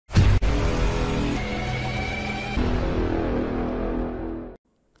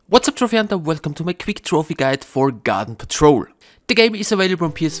What's up Trophy Hunter, welcome to my quick trophy guide for Garden Patrol. The game is available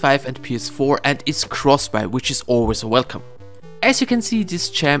on PS5 and PS4 and is crossbuy, which is always a welcome. As you can see, this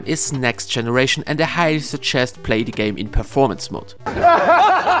jam is next generation and I highly suggest play the game in performance mode.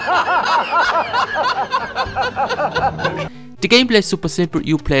 The gameplay is super simple.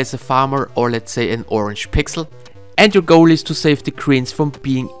 You play as a farmer, or let's say an orange pixel, and your goal is to save the greens from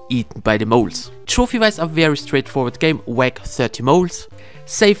being eaten by the moles. Trophy wise, a very straightforward game. Whack 30 moles,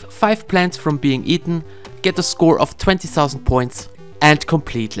 save 5 plants from being eaten, get a score of 20,000 points and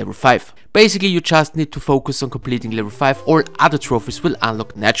complete level 5. Basically you just need to focus on completing level 5, all other trophies will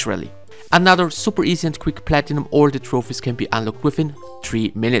unlock naturally. Another super easy and quick platinum, all the trophies can be unlocked within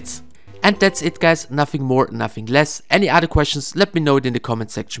 3 minutes. And that's it guys, nothing more, nothing less. Any other questions, let me know it in the comment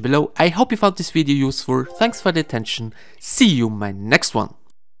section below. I hope you found this video useful, thanks for the attention, see you in my next one.